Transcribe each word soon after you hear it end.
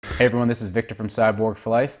Hey everyone, this is Victor from Cyborg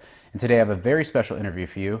for Life, and today I have a very special interview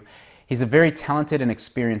for you. He's a very talented and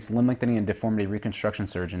experienced limb lengthening and deformity reconstruction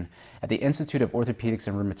surgeon at the Institute of Orthopedics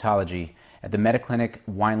and Rheumatology at the Mediclinic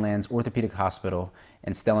Winelands Orthopedic Hospital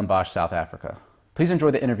in Stellenbosch, South Africa. Please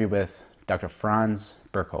enjoy the interview with Dr. Frans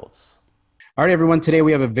Bergholz. All right, everyone. Today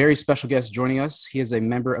we have a very special guest joining us. He is a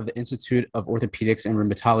member of the Institute of Orthopedics and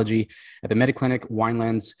Rheumatology at the Mediclinic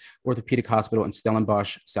Winelands Orthopedic Hospital in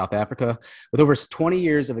Stellenbosch, South Africa. With over 20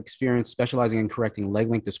 years of experience specializing in correcting leg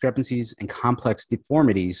length discrepancies and complex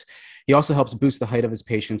deformities, he also helps boost the height of his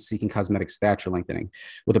patients seeking cosmetic stature lengthening.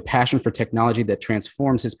 With a passion for technology that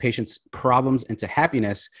transforms his patients' problems into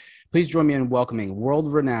happiness, please join me in welcoming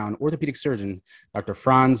world-renowned orthopedic surgeon, Dr.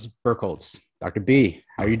 Frans Bergholz. Dr. B,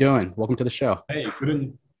 how are you doing? Welcome to the show. Hey, good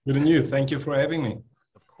and you. Thank you for having me.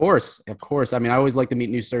 Of course. I mean, I always like to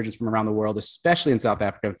meet new surgeons from around the world, especially in South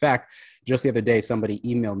Africa. In fact, just the other day, somebody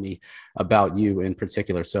emailed me about you in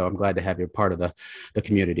particular. So I'm glad to have you part of the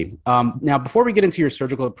community. Now, before we get into your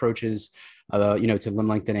surgical approaches, to limb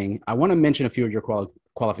lengthening, I want to mention a few of your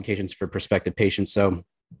qualifications for prospective patients. So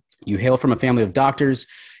you hail from a family of doctors.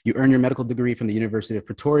 You earned your medical degree from the University of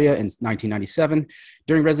Pretoria in 1997.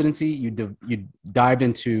 During residency, you dived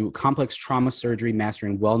into complex trauma surgery,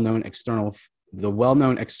 mastering the well-known external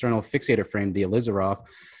fixator frame, the Ilizarov,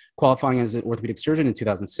 qualifying as an orthopedic surgeon in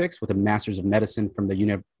 2006 with a master's of medicine from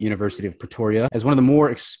the University of Pretoria. As one of the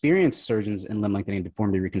more experienced surgeons in limb lengthening and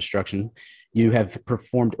deformity reconstruction, you have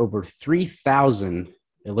performed over 3,000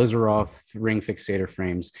 Ilizarov ring fixator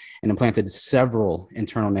frames and implanted several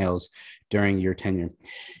internal nails during your tenure.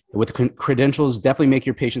 With credentials, definitely make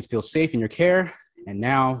your patients feel safe in your care. And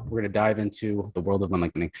now we're going to dive into the world of limb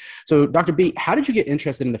lengthening. So Dr. B, how did you get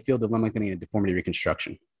interested in the field of limb lengthening and deformity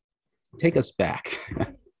reconstruction? Take us back.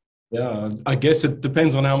 Yeah, I guess it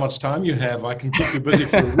depends on how much time you have. I can keep you busy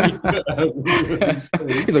for a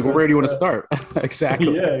week. He's like, well, where do you want to start?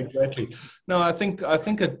 Exactly. Yeah, exactly. No, I think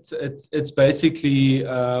it's basically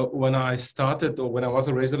when I started, or when I was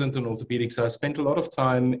a resident in orthopedics, I spent a lot of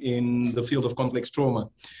time in the field of complex trauma,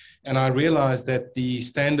 and I realized that the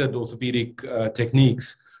standard orthopedic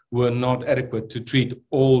techniques were not adequate to treat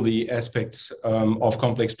all the aspects of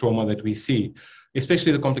complex trauma that we see,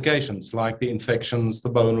 especially the complications like the infections, the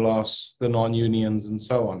bone loss, the non-unions, and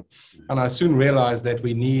so on. And I soon realized that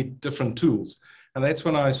we need different tools. And that's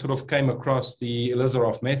when I sort of came across the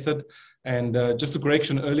Ilizarov method. And just a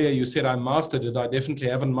correction, earlier you said I mastered it. I definitely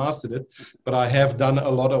haven't mastered it, but I have done a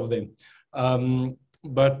lot of them.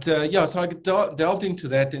 So I delved into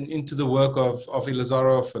that and into the work of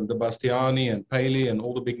Ilizarov and De Bastiani and Paley and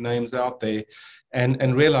all the big names out there,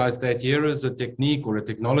 and realized that here is a technique or a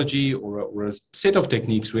technology or a set of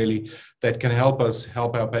techniques really that can help us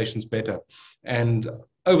help our patients better. And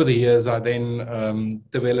over the years, I then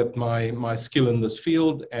developed my skill in this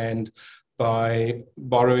field, and by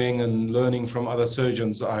borrowing and learning from other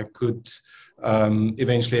surgeons, I could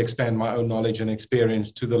eventually expand my own knowledge and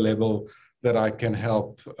experience to the level that I can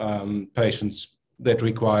help patients that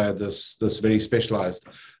require this very specialized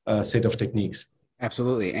set of techniques.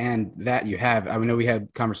 Absolutely. And that you have, I know we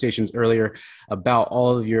had conversations earlier about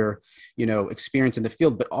all of your, experience in the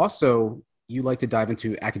field, but also you like to dive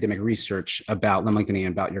into academic research about limb lengthening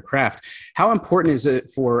and about your craft. How important is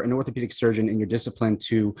it for an orthopedic surgeon in your discipline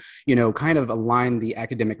to, kind of align the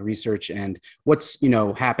academic research and what's,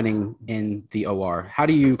 happening in the OR? How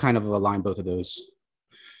do you kind of align both of those?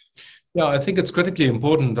 Yeah, I think it's critically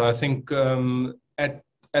important. I think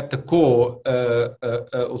at the core,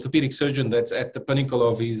 orthopedic surgeon that's at the pinnacle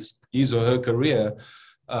of his or her career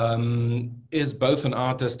is both an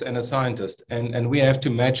artist and a scientist. And we have to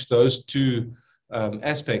match those two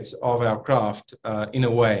aspects of our craft in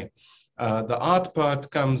a way. The art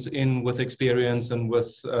part comes in with experience and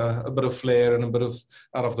with a bit of flair and a bit of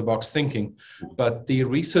out-of-the-box thinking. But the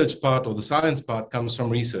research part or the science part comes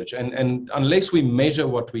from research. And unless we measure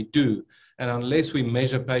what we do, and unless we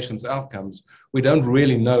measure patients' outcomes, we don't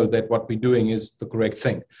really know that what we're doing is the correct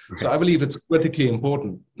thing. Okay. So I believe it's critically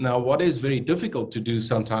important. Now, what is very difficult to do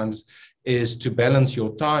sometimes is to balance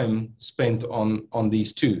your time spent on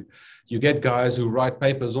these two. You get guys who write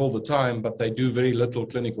papers all the time, but they do very little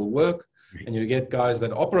clinical work. And you get guys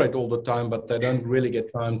that operate all the time, but they don't really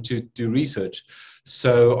get time to do research.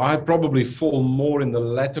 So I probably fall more in the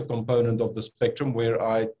latter component of the spectrum, where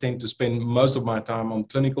I tend to spend most of my time on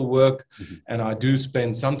clinical work, and I do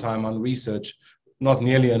spend some time on research, not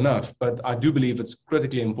nearly enough, but I do believe it's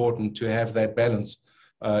critically important to have that balance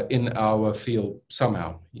in our field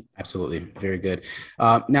somehow. Absolutely. Very good.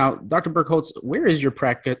 Now, Dr. Bergholz, where is your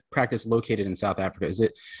practice located in South Africa? Is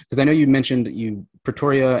it, because I know you mentioned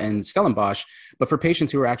Pretoria and Stellenbosch, but for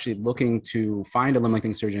patients who are actually looking to find a limb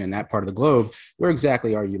lengthening surgeon in that part of the globe, where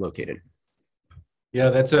exactly are you located? Yeah,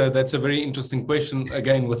 that's a very interesting question,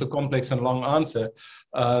 again, with a complex and long answer.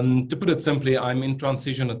 To put it simply, I'm in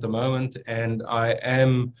transition at the moment, and I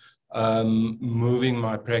am moving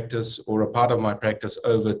my practice, or a part of my practice,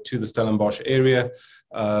 over to the Stellenbosch area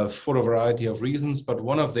for a variety of reasons, but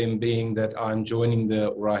one of them being that I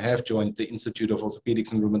have joined the Institute of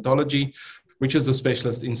Orthopedics and Rheumatology, which is a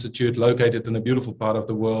specialist institute located in a beautiful part of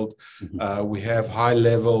the world. We have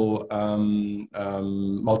high-level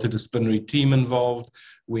multidisciplinary team involved.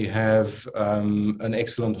 We have an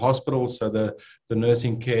excellent hospital, so the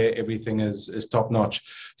nursing care, everything is top-notch.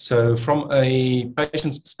 So from a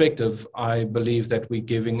patient's perspective, I believe that we're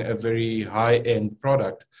giving a very high-end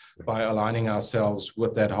product by aligning ourselves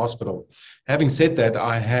with that hospital. Having said that,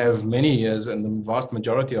 I have many years, and the vast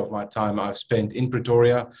majority of my time I've spent in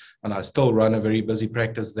Pretoria, and I still run a very busy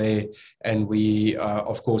practice there. And we,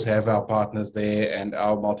 of course, have our partners there and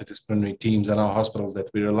our multidisciplinary teams and our hospitals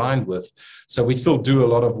that we're aligned with. So we still do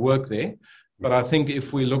a lot of work there. But I think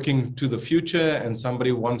if we're looking to the future and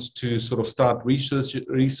somebody wants to sort of start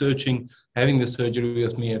researching having the surgery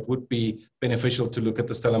with me, it would be beneficial to look at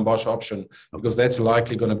the Stellenbosch option, because that's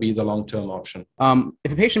likely going to be the long-term option.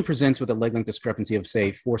 If a patient presents with a leg length discrepancy of,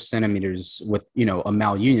 say, 4 centimeters with, a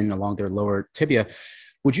malunion along their lower tibia,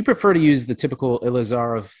 would you prefer to use the typical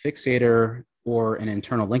Ilizarov fixator or an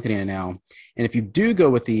internal lengthening now? And if you do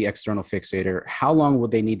go with the external fixator, how long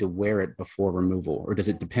would they need to wear it before removal, or does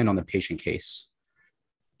it depend on the patient case?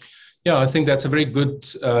 Yeah, I think that's a very good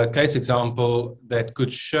case example that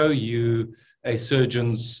could show you a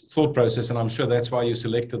surgeon's thought process, and I'm sure that's why you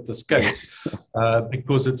selected this case,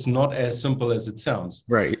 because it's not as simple as it sounds.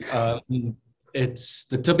 Right.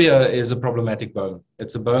 The tibia is a problematic bone.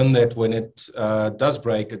 It's a bone that when it does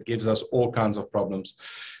break, it gives us all kinds of problems.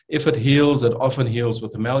 If it heals, it often heals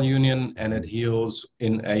with a malunion, and it heals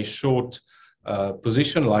in a short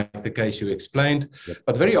position, like the case you explained. Yep.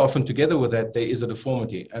 But very often together with that, there is a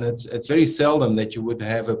deformity, and it's very seldom that you would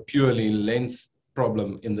have a purely length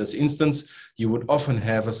problem in this instance. You would often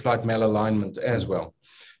have a slight malalignment as well.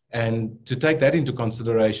 And to take that into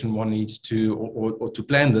consideration, one needs to, or to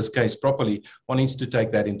plan this case properly, one needs to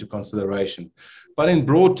take that into consideration. But in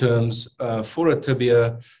broad terms, for a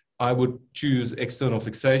tibia, I would choose external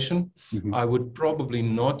fixation. Mm-hmm. I would probably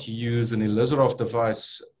not use an Ilizarov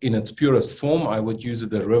device in its purest form. I would use a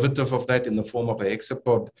derivative of that in the form of a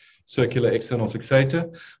hexapod circular external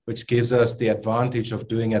fixator, which gives us the advantage of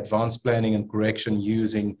doing advanced planning and correction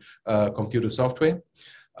using computer software.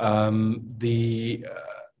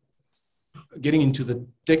 Getting into the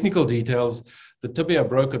technical details, the tibia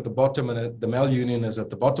broke at the bottom and the malunion is at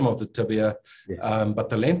the bottom of the tibia, but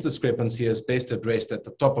the length discrepancy is best addressed at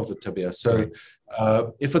the top of the tibia. So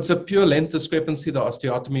if it's a pure length discrepancy, the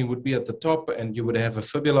osteotomy would be at the top, and you would have a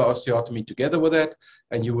fibular osteotomy together with that,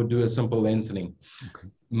 and you would do a simple lengthening. Okay.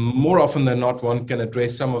 More often than not, one can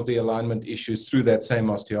address some of the alignment issues through that same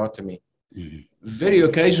osteotomy. Mm-hmm. Very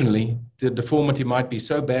occasionally, the deformity might be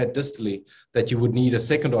so bad distally that you would need a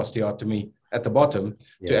second osteotomy at the bottom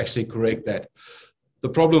to actually correct that. The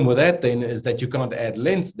problem with that then is that you can't add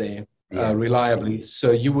length there reliably.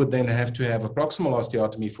 So you would then have to have a proximal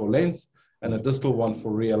osteotomy for length and a distal one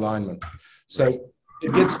for realignment. So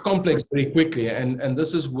it gets complex very quickly. And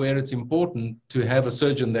this is where it's important to have a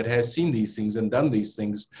surgeon that has seen these things and done these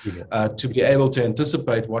things to be able to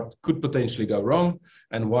anticipate what could potentially go wrong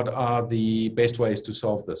and what are the best ways to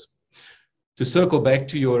solve this. To circle back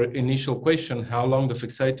to your initial question, how long the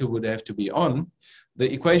fixator would have to be on,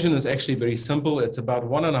 the equation is actually very simple. It's about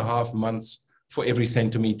 1.5 months for every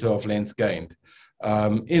centimeter of length gained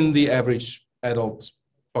in the average adult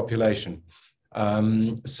population.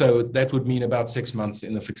 So that would mean about 6 months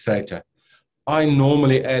in the fixator. I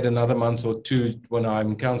normally add another month or two when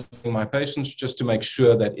I'm counseling my patients, just to make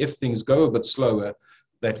sure that if things go a bit slower,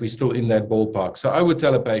 that we're still in that ballpark. So I would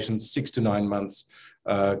tell a patient 6 to 9 months,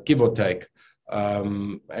 give or take,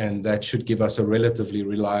 and that should give us a relatively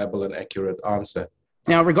reliable and accurate answer.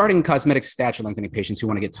 Now, regarding cosmetic stature lengthening patients who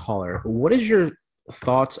want to get taller, what is your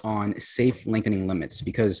thoughts on safe lengthening limits?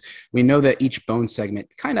 Because we know that each bone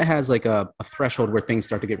segment kind of has like a threshold where things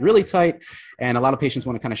start to get really tight, and a lot of patients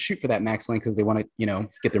want to kind of shoot for that max length because they want to,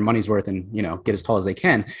 get their money's worth and, get as tall as they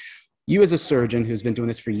can. You as a surgeon who's been doing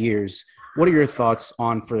this for years, what are your thoughts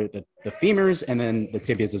on for the femurs and then the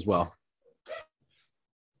tibias as well?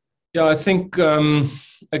 Yeah, I think,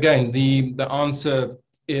 again, the answer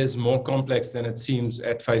is more complex than it seems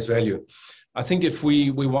at face value. I think if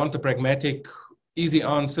we want a pragmatic, easy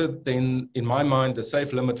answer, then in my mind, the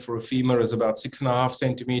safe limit for a femur is about 6.5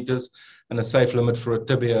 centimeters, and a safe limit for a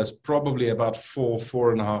tibia is probably about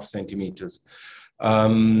 4.5 centimeters.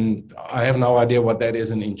 I have no idea what that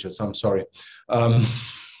is in inches. I'm sorry. I'm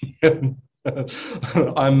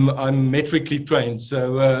metrically trained,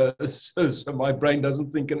 so my brain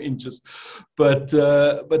doesn't think in inches. But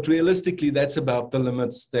realistically, that's about the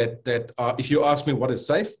limits that are. If you ask me what is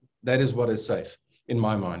safe, that is what is safe in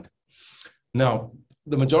my mind. Now,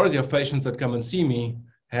 the majority of patients that come and see me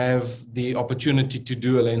have the opportunity to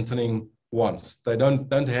do a lengthening once. They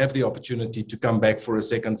don't have the opportunity to come back for a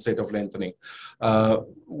second set of lengthening,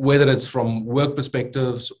 whether it's from work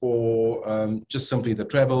perspectives or just simply the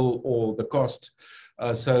travel or the cost.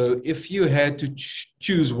 So if you had to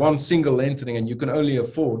choose one single lengthening and you can only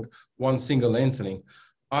afford one single lengthening,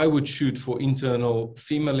 I would shoot for internal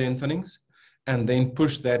femur lengthenings and then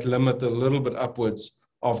push that limit a little bit upwards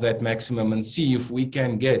of that maximum and see if we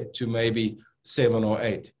can get to maybe 7 or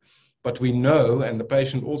 8. But we know, and the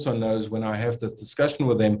patient also knows when I have this discussion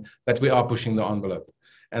with them, that we are pushing the envelope.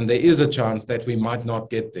 And there is a chance that we might not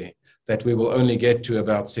get there, that we will only get to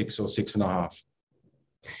about 6 or 6.5.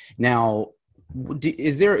 Now,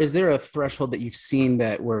 is there a threshold that you've seen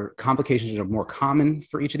that where complications are more common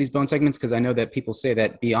for each of these bone segments? Because I know that people say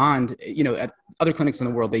that beyond, at other clinics in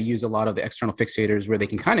the world, they use a lot of the external fixators where they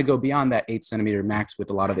can kind of go beyond that 8 centimeter max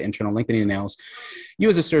with a lot of the internal lengthening nails. You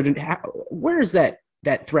as a surgeon, where is that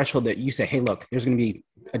threshold that you say, hey, look, there's going to be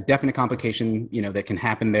a definite complication, that can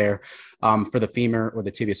happen there for the femur or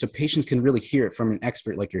the tibia, so patients can really hear it from an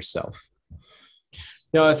expert like yourself?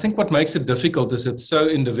 Yeah, I think what makes it difficult is it's so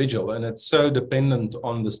individual and it's so dependent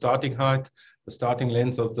on the starting height, the starting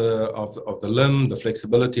length of the limb, the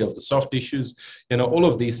flexibility of the soft tissues. All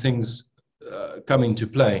of these things come into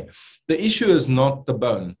play. The issue is not the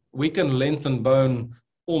bone. We can lengthen bone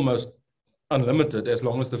almost unlimited as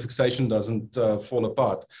long as the fixation doesn't fall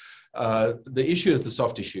apart. The issue is the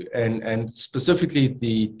soft tissue and specifically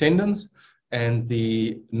the tendons and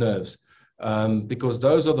the nerves. Because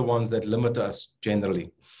those are the ones that limit us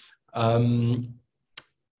generally.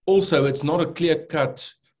 Also, it's not a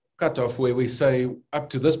clear-cut cutoff where we say up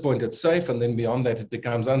to this point it's safe and then beyond that it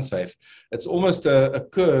becomes unsafe. It's almost a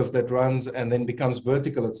curve that runs and then becomes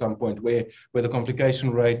vertical at some point where the complication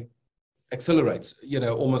rate accelerates,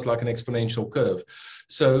 almost like an exponential curve.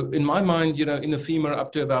 So in my mind, in a femur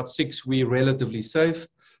up to about 6, we're relatively safe.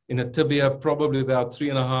 In a tibia, probably about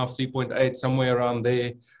 3.5, 3.8, somewhere around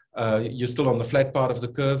there. You're still on the flat part of the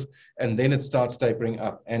curve, and then it starts tapering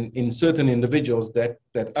up. And in certain individuals, that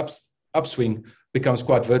upswing becomes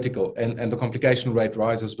quite vertical, and the complication rate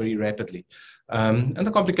rises very rapidly. And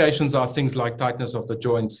the complications are things like tightness of the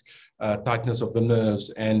joints, tightness of the nerves,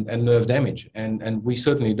 and nerve damage. And we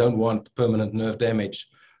certainly don't want permanent nerve damage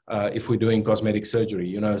if we're doing cosmetic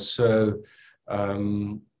surgery. So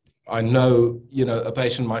I know, a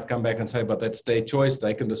patient might come back and say, but that's their choice.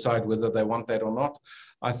 They can decide whether they want that or not.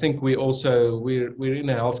 I think we're in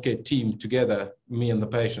a healthcare team together, me and the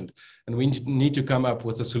patient, and we need to come up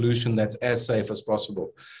with a solution that's as safe as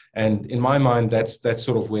possible. And in my mind, that's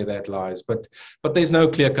sort of where that lies. But there's no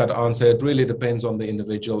clear-cut answer. It really depends on the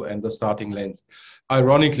individual and the starting length.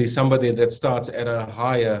 Ironically, somebody that starts at a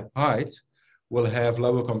higher height will have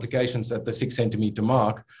lower complications at the 6 centimeter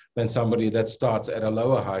mark than somebody that starts at a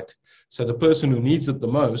lower height. So the person who needs it the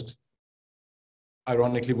most,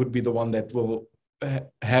 ironically, would be the one that will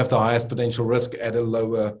have the highest potential risk at a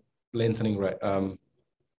lower lengthening rate,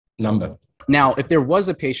 number. Now, if there was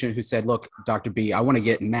a patient who said, look, Dr. B, I want to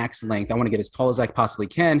get max length, I want to get as tall as I possibly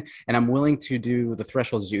can, and I'm willing to do the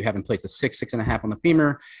thresholds you have in place, the 6, 6.5 on the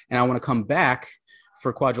femur, and I want to come back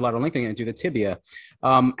for quadrilateral lengthening and do the tibia,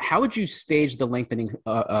 how would you stage the lengthening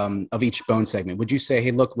of each bone segment? Would you say,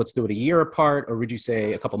 hey, look, let's do it a year apart, or would you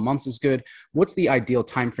say a couple months is good? What's the ideal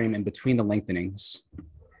time frame in between the lengthenings?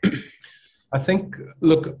 I think,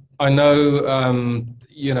 look, I know,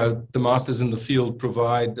 the masters in the field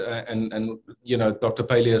provide, and Dr.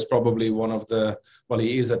 Paley is probably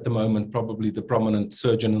he is at the moment probably the prominent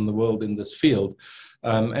surgeon in the world in this field.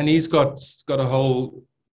 And he's got a whole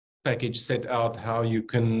package set out how you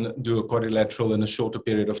can do a quadrilateral in a shorter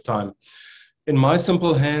period of time. In my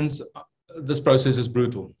simple hands, this process is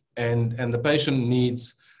brutal, and the patient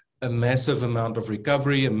needs a massive amount of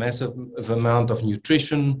recovery, a massive amount of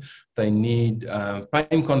nutrition. They need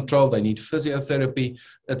pain control. They need physiotherapy.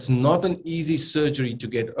 It's not an easy surgery to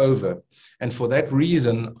get over. And for that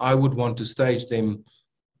reason, I would want to stage them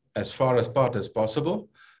as far apart as possible.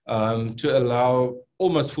 to allow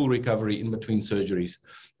almost full recovery in between surgeries.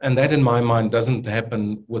 And that, in my mind, doesn't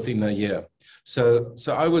happen within a year. So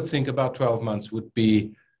I would think about 12 months would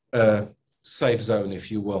be a safe zone, if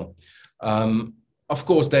you will. Of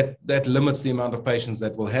course, that limits the amount of patients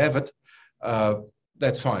that will have it.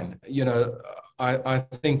 That's fine. I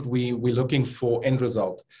think we're looking for end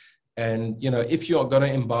result. And, if you are going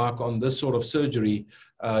to embark on this sort of surgery,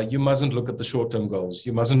 you mustn't look at the short-term goals.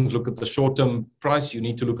 You mustn't look at the short-term price. You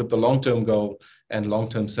need to look at the long-term goal and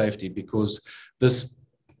long-term safety, because this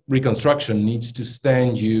reconstruction needs to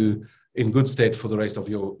stand you in good stead for the rest of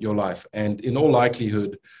your life. And in all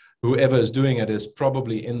likelihood, whoever is doing it is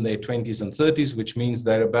probably in their 20s and 30s, which means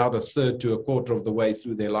they're about a third to a quarter of the way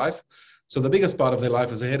through their life. So the biggest part of their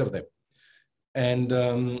life is ahead of them. And,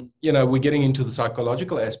 we're getting into the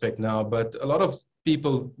psychological aspect now, but a lot of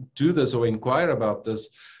people do this or inquire about this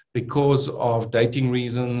because of dating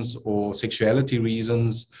reasons or sexuality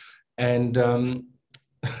reasons. And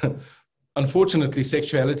unfortunately,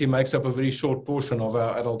 sexuality makes up a very short portion of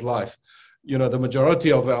our adult life. The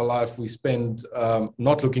majority of our life we spend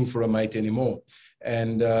not looking for a mate anymore.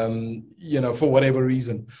 And, for whatever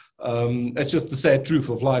reason, it's just the sad truth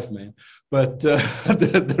of life, man. But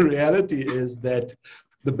the reality is that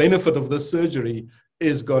the benefit of this surgery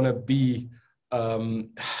is going to be,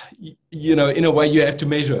 in a way you have to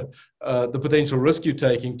measure the potential risk you're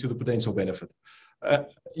taking to the potential benefit. And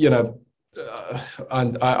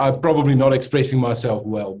I'm probably not expressing myself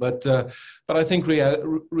well, but I think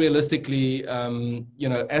realistically,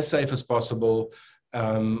 as safe as possible,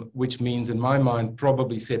 which means in my mind,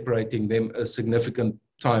 probably separating them a significant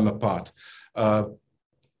time apart.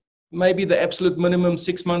 Maybe the absolute minimum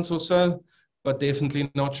 6 months or so, but definitely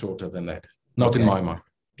not shorter than that. Not in my mind.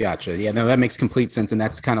 Gotcha. Yeah, no, that makes complete sense. And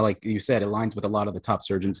that's kind of like you said, it aligns with a lot of the top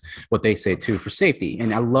surgeons, what they say too, for safety.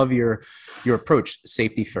 And I love your approach,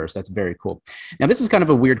 safety first. That's very cool. Now, this is kind of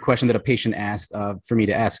a weird question that a patient asked for me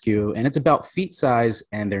to ask you, and it's about feet size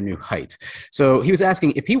and their new height. So he was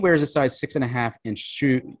asking if he wears a size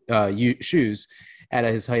 6.5-inch shoes at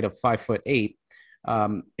his height of 5'8".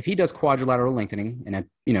 If he does quadrilateral lengthening and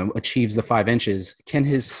achieves the 5 inches, can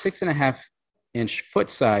his 6.5-inch foot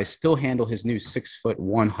size still handle his new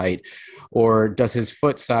 6'1" height, or does his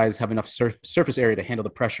foot size have enough surface area to handle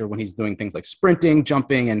the pressure when he's doing things like sprinting,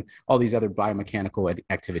 jumping, and all these other biomechanical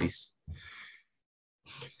activities?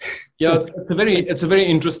 Yeah, it's a very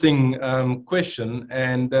interesting question,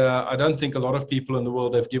 and I don't think a lot of people in the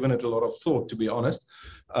world have given it a lot of thought, to be honest.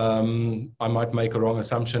 I might make a wrong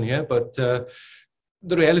assumption here, but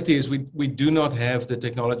the reality is we do not have the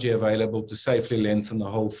technology available to safely lengthen the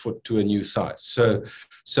whole foot to a new size.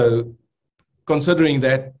 So considering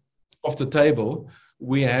that off the table,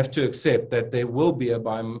 we have to accept that there will be a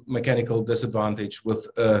biomechanical disadvantage with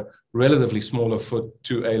a relatively smaller foot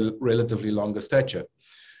to a relatively longer stature.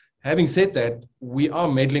 Having said that, we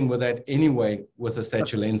are meddling with that anyway with the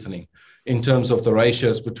stature lengthening in terms of the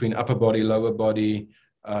ratios between upper body, lower body,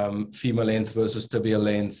 femur length versus tibial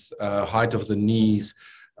length, height of the knees,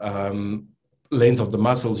 length of the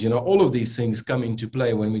muscles. All of these things come into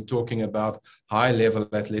play when we're talking about high level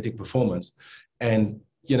athletic performance. And,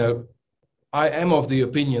 I am of the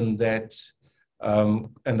opinion that,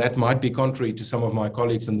 and that might be contrary to some of my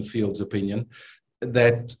colleagues in the field's opinion,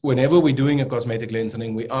 that whenever we're doing a cosmetic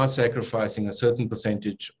lengthening, we are sacrificing a certain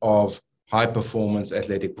percentage of high performance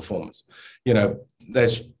athletic performance.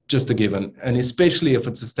 That's just a given. And especially if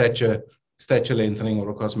it's a stature lengthening or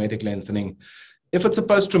a cosmetic lengthening. If it's a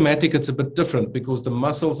post-traumatic, it's a bit different because the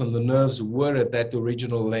muscles and the nerves were at that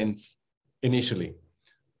original length initially.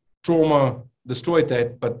 Trauma destroyed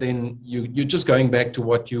that, but then you're just going back to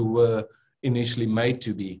what you were initially made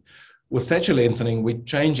to be. With stature lengthening, we're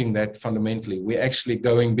changing that fundamentally. We're actually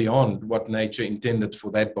going beyond what nature intended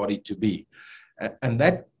for that body to be. And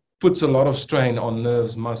that puts a lot of strain on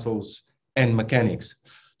nerves, muscles, and mechanics.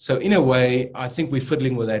 So in a way, I think we're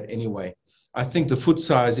fiddling with that anyway. I think the foot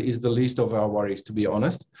size is the least of our worries, to be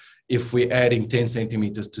honest, if we're adding 10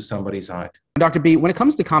 centimeters to somebody's height. Dr. B, when it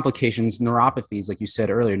comes to complications, neuropathies, like you said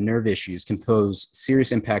earlier, nerve issues can pose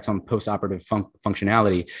serious impacts on postoperative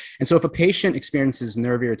functionality. And so if a patient experiences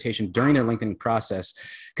nerve irritation during their lengthening process,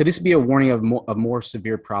 could this be a warning of a more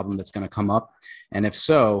severe problem that's going to come up? And if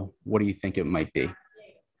so, what do you think it might be?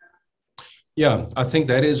 Yeah, I think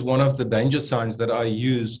that is one of the danger signs that I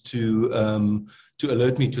use to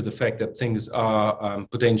alert me to the fact that things are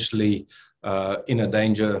potentially in a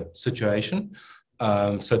danger situation.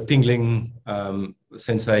 So tingling,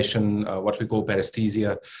 sensation, what we call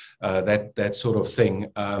paresthesia, that sort of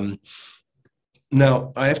thing.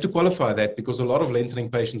 Now, I have to qualify that because a lot of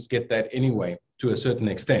lengthening patients get that anyway. to a certain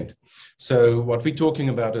extent. So what we're talking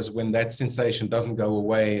about is when that sensation doesn't go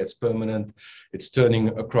away, it's permanent, it's turning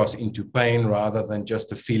across into pain rather than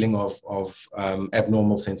just a feeling of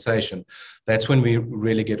abnormal sensation. That's when we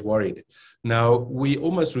really get worried. Now, we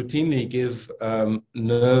almost routinely give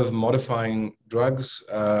nerve modifying drugs,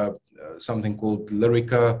 something called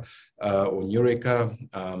Lyrica or Neurica.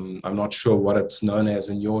 I'm not sure what it's known as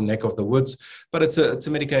in your neck of the woods, but it's a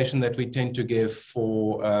medication that we tend to give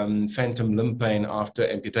for phantom limb pain after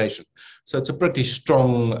amputation. So it's a pretty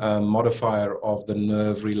strong modifier of the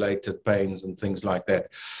nerve-related pains and things like that.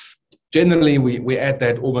 Generally, we add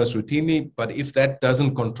that almost routinely, but if that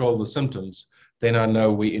doesn't control the symptoms, then I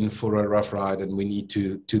know we're in for a rough ride and we need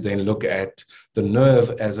to then look at the nerve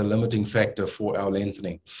as a limiting factor for our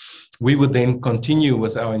lengthening. We would then continue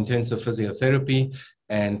with our intensive physiotherapy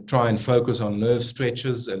and try and focus on nerve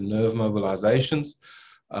stretches and nerve mobilizations.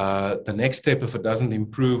 The next step, if it doesn't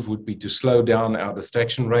improve, would be to slow down our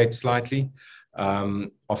distraction rate slightly.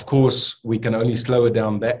 Of course, we can only slow it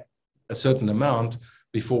down a certain amount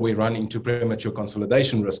before we run into premature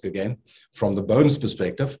consolidation risk again from the bones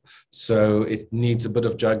perspective. So it needs a bit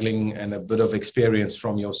of juggling and a bit of experience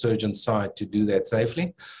from your surgeon's side to do that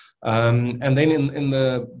safely. And then in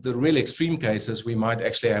the real extreme cases, we might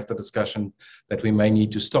actually have the discussion that we may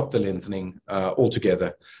need to stop the lengthening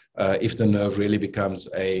altogether if the nerve really becomes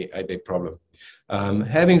a big problem.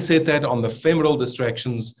 Having said that, on the femoral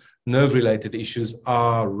distractions, nerve-related issues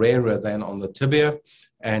are rarer than on the tibia.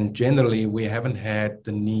 And generally, we haven't had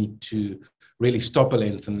the need to really stop a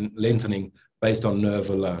lengthening based on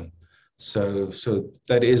nerve alone. So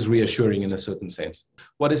that is reassuring in a certain sense.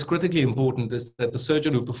 What is critically important is that the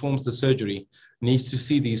surgeon who performs the surgery needs to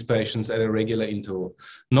see these patients at a regular interval.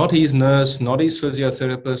 Not his nurse, not his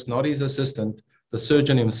physiotherapist, not his assistant. The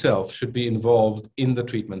surgeon himself should be involved in the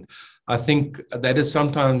treatment. I think that is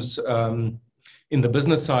sometimes in the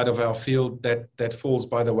business side of our field that falls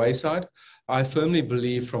by the wayside. I firmly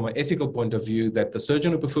believe from an ethical point of view that the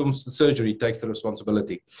surgeon who performs the surgery takes the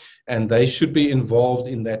responsibility and they should be involved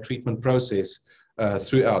in that treatment process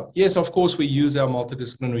throughout. Yes, of course, we use our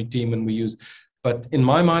multidisciplinary team but in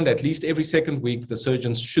my mind, at least every second week, the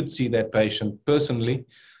surgeons should see that patient personally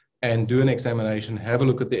and do an examination, have a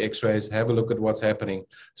look at the x-rays, have a look at what's happening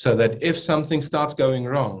so that if something starts going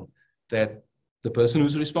wrong, that the person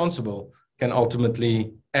who's responsible can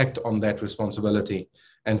ultimately act on that responsibility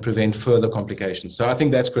and prevent further complications. So I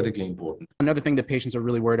think that's critically important. Another thing that patients are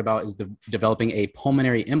really worried about is developing a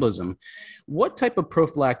pulmonary embolism. What type of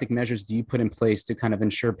prophylactic measures do you put in place to kind of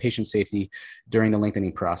ensure patient safety during the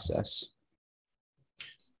lengthening process?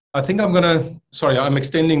 I think I'm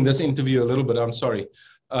extending this interview a little bit, I'm sorry.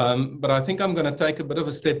 But I think I'm going to take a bit of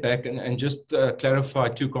a step back and just clarify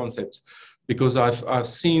two concepts, because I've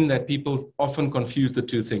seen that people often confuse the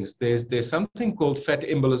two things. There's something called fat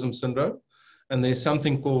embolism syndrome, and there's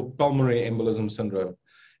something called pulmonary embolism syndrome.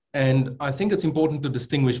 And I think it's important to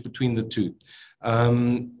distinguish between the two.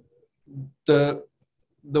 The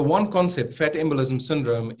one concept, fat embolism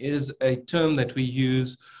syndrome, is a term that we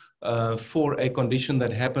use for a condition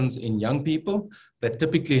that happens in young people that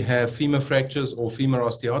typically have femur fractures or femur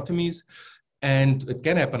osteotomies. And it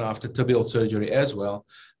can happen after tibial surgery as well,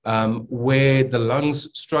 where the lungs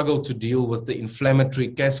struggle to deal with the inflammatory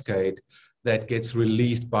cascade that gets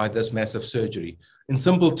released by this massive surgery. In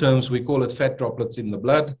simple terms, we call it fat droplets in the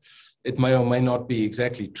blood. It may or may not be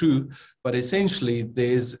exactly true, but essentially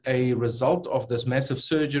there's a result of this massive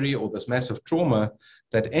surgery or this massive trauma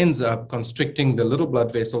that ends up constricting the little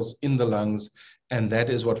blood vessels in the lungs, and that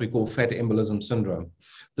is what we call fat embolism syndrome.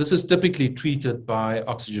 This is typically treated by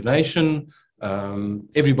oxygenation.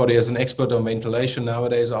 Everybody is an expert on ventilation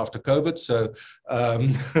nowadays after COVID, so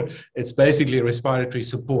it's basically respiratory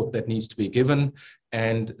support that needs to be given,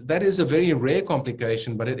 and that is a very rare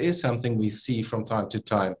complication, but it is something we see from time to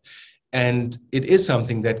time, and it is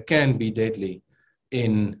something that can be deadly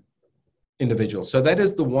in individuals. So that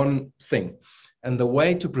is the one thing, and the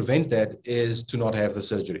way to prevent that is to not have the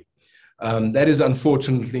surgery. That is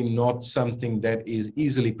unfortunately not something that is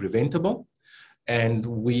easily preventable, and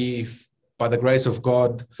we've, by the grace of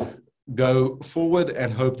God, go forward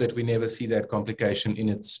and hope that we never see that complication in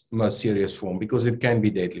its most serious form, because it can be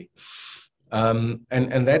deadly.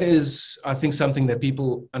 And that is, I think, something that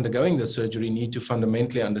people undergoing the surgery need to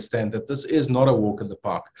fundamentally understand, that this is not a walk in the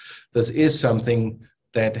park. This is something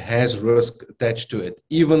that has risk attached to it.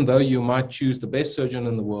 Even though you might choose the best surgeon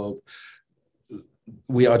in the world,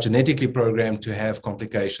 we are genetically programmed to have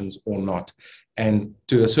complications or not. And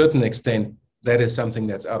to a certain extent, that is something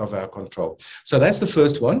that's out of our control. So that's the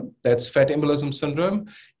first one. That's fat embolism syndrome.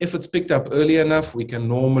 If it's picked up early enough, we can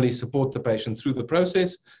normally support the patient through the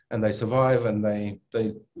process, and they survive, and they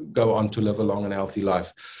go on to live a long and healthy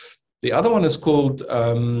life. The other one is called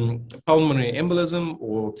pulmonary embolism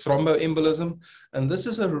or thromboembolism, and this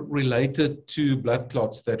is related to blood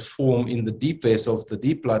clots that form in the deep vessels, the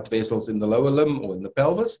deep blood vessels in the lower limb or in the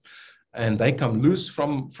pelvis, and they come loose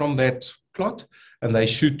from that clot, and they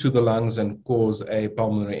shoot to the lungs and cause a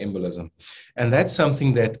pulmonary embolism. And that's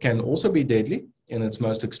something that can also be deadly in its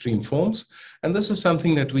most extreme forms. And this is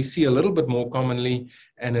something that we see a little bit more commonly,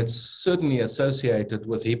 and it's certainly associated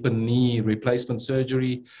with hip and knee replacement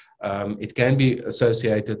surgery. It can be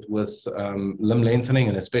associated with limb lengthening,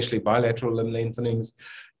 and especially bilateral limb lengthenings.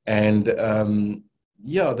 And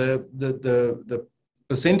yeah, the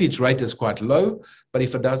percentage rate is quite low, but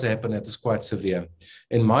if it does happen, it is quite severe.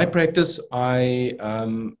 In my practice, I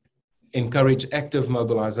encourage active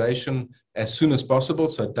mobilization as soon as possible.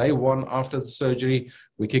 So day one after the surgery,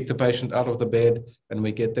 we kick the patient out of the bed and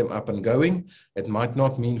we get them up and going. It might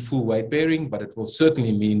not mean full weight bearing, but it will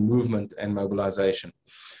certainly mean movement and mobilization.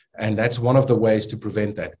 And that's one of the ways to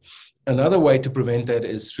prevent that. Another way to prevent that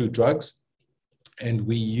is through drugs. And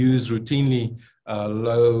we use routinely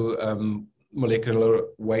low molecular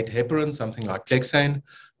weight heparin, something like Clexane,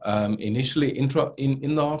 initially in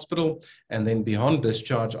the hospital, and then beyond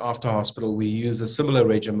discharge after hospital, we use a similar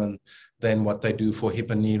regimen than what they do for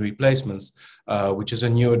hip and knee replacements, which is a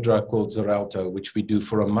newer drug called Xarelto, which we do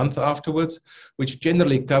for a month afterwards, which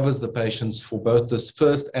generally covers the patients for both the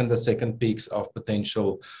first and the second peaks of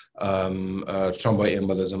potential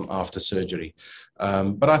thromboembolism after surgery.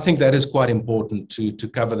 But I think that is quite important to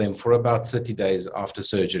cover them for about 30 days after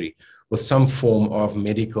surgery with some form of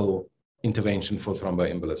medical intervention for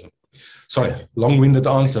thromboembolism. Sorry, long-winded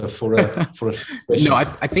answer for a question. No,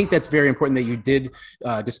 I think that's very important that you did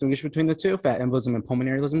distinguish between the two, fat embolism and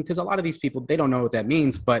pulmonary embolism, because a lot of these people, they don't know what that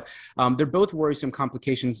means, but they're both worrisome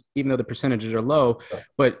complications, even though the percentages are low.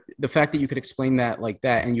 But the fact that you could explain that like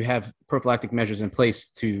that, and you have prophylactic measures in place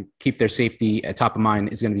to keep their safety at top of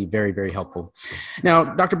mind, is going to be very, very helpful. Now,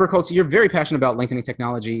 Dr. Burkholtz, you're very passionate about lengthening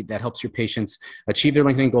technology that helps your patients achieve their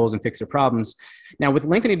lengthening goals and fix their problems. Now, with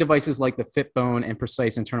lengthening devices like the Fitbone and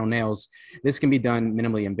Precise internal nails, this can be done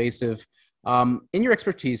minimally invasive. In your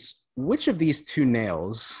expertise, which of these two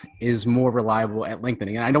nails is more reliable at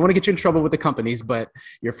lengthening? And I don't want to get you in trouble with the companies, but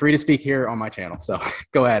you're free to speak here on my channel, so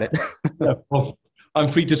go at it. Yeah, well, I'm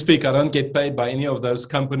free to speak. I don't get paid by any of those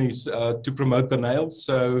companies to promote the nails.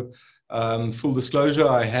 So full disclosure,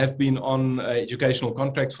 I have been on educational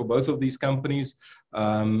contracts for both of these companies.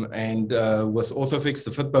 And with Orthofix,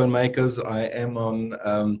 the Fitbone makers, I am on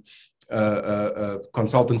a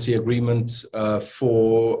consultancy agreement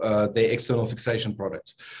for their external fixation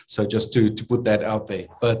products. So just to put that out there.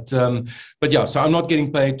 But yeah, so I'm not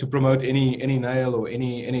getting paid to promote any nail or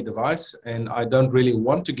any device, and I don't really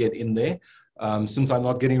want to get in there. Since I'm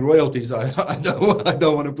not getting royalties, I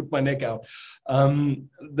don't want to put my neck out.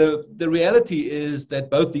 The reality is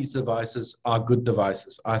that both these devices are good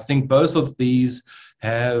devices. I think both of these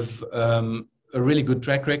have a really good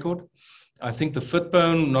track record. I think the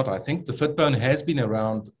Fitbone has been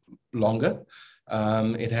around longer.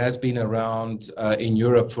 It has been around in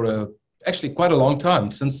Europe for actually quite a long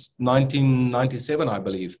time, since 1997, I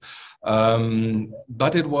believe.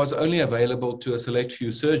 But it was only available to a select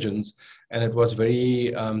few surgeons, and it was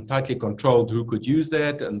very tightly controlled who could use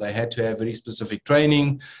that, and they had to have very specific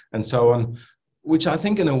training and so on, which I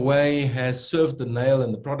think in a way has served the nail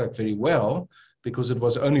and the product very well, because it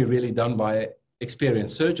was only really done by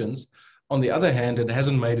experienced surgeons. On the other hand, it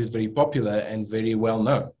hasn't made it very popular and very well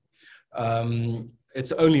known.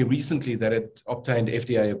 It's only recently that it obtained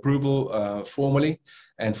FDA approval formally,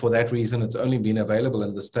 and for that reason, it's only been available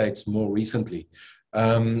in the States more recently.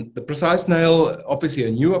 The Precise Nail, obviously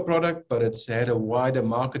a newer product, but it's had a wider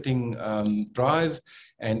marketing drive,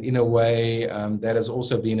 and in a way, that has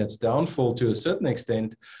also been its downfall to a certain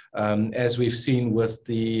extent, as we've seen with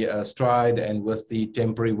the Stride and with the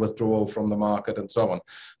temporary withdrawal from the market and so on.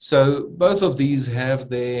 So both of these have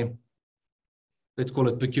their, let's call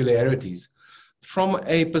it, peculiarities. From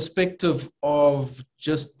a perspective of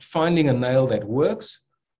just finding a nail that works,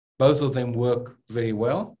 both of them work very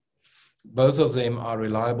well. Both of them are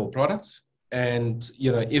reliable products, and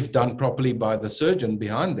if done properly by the surgeon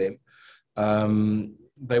behind them,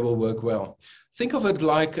 they will work well. Think of it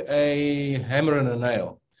like a hammer and a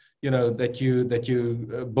nail, that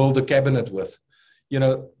you build a cabinet with.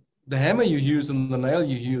 The hammer you use and the nail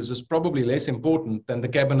you use is probably less important than the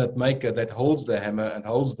cabinet maker that holds the hammer and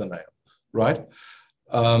holds the nail, right?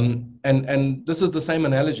 And this is the same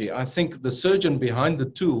analogy. I think the surgeon behind the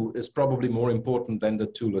tool is probably more important than the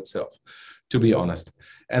tool itself, to be honest.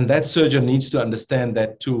 And that surgeon needs to understand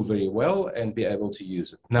that tool very well and be able to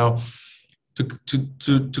use it. Now,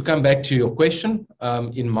 to come back to your question,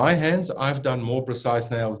 in my hands, I've done more Precise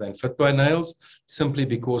nails than Fitbone nails, simply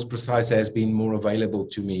because Precise has been more available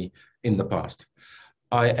to me in the past.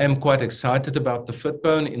 I am quite excited about the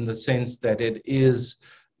Fitbone in the sense that it is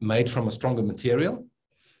made from a stronger material,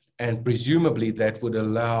 and presumably that would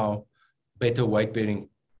allow better weight-bearing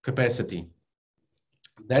capacity.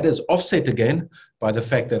 That is offset again by the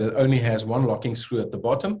fact that it only has one locking screw at the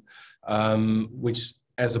bottom, which,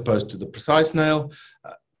 as opposed to the Precise nail,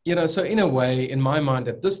 so in a way, in my mind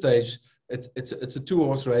at this stage, it's a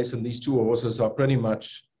two-horse race, and these two horses are pretty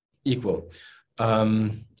much equal.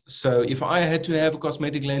 So if I had to have a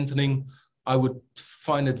cosmetic lengthening, I would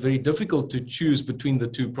find it very difficult to choose between the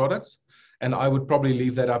two products, and I would probably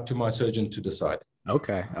leave that up to my surgeon to decide.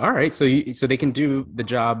 Okay. All right. So so they can do the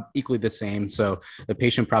job equally the same. So the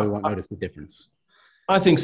patient probably won't notice the difference. I think